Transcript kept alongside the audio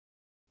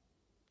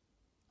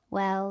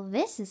Well,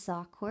 this is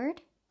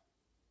awkward.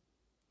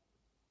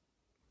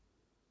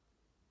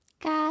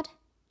 God,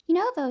 you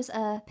know those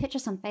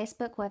pictures on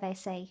Facebook where they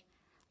say,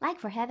 like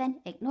for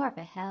heaven, ignore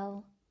for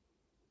hell?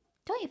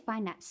 Don't you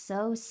find that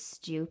so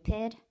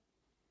stupid?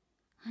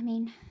 I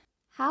mean,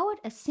 how would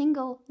a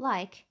single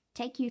like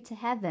take you to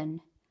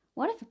heaven?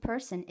 What if a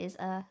person is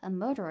a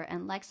murderer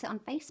and likes it on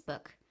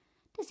Facebook?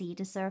 Does he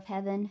deserve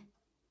heaven?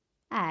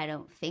 I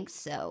don't think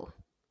so.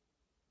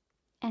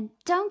 And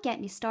don't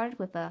get me started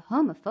with a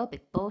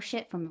homophobic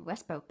bullshit from a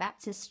Westboro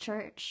Baptist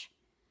church.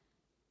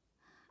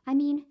 I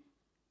mean,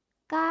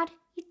 God,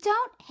 you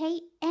don't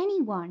hate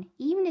anyone,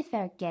 even if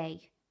they're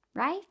gay,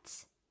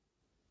 right?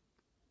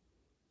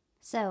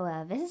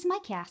 So, this is my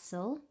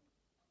castle.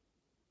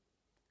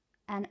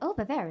 And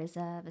over there is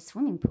the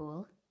swimming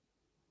pool.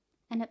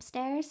 And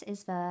upstairs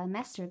is the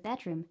master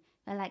bedroom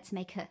where I like to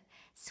make a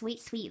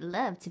sweet, sweet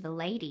love to the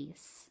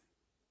ladies.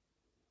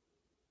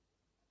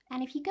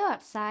 And if you go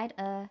outside,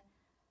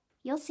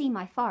 you'll see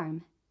my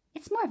farm.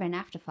 It's more of an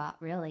afterthought,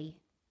 really.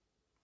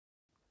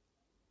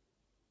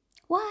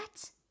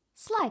 What?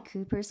 Sly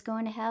Cooper's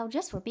going to hell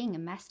just for being a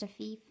master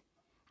thief?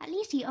 At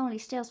least he only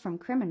steals from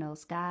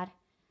criminals, God.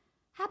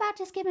 How about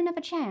just give him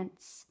another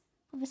chance?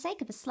 For the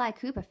sake of the Sly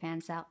Cooper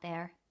fans out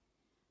there.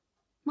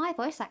 My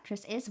voice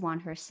actress is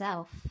one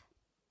herself.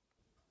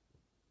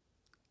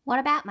 What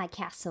about my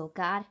castle,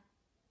 God?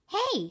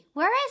 Hey,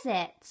 where is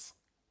it?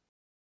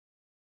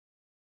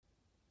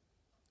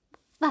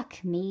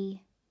 Fuck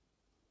me.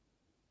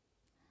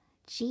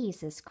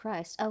 Jesus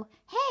Christ. Oh,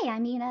 hey,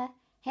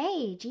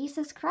 hey,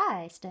 Jesus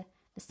Christ.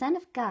 The Son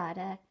of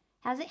God.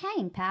 How's it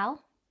hanging,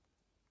 pal?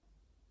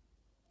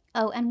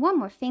 Oh, and one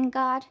more thing,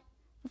 God.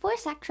 The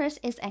voice actress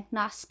is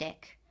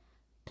agnostic.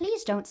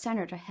 Please don't send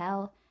her to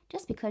hell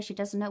just because she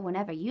doesn't know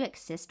whenever you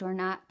exist or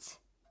not.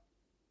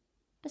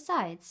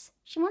 Besides,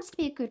 she wants to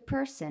be a good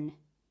person.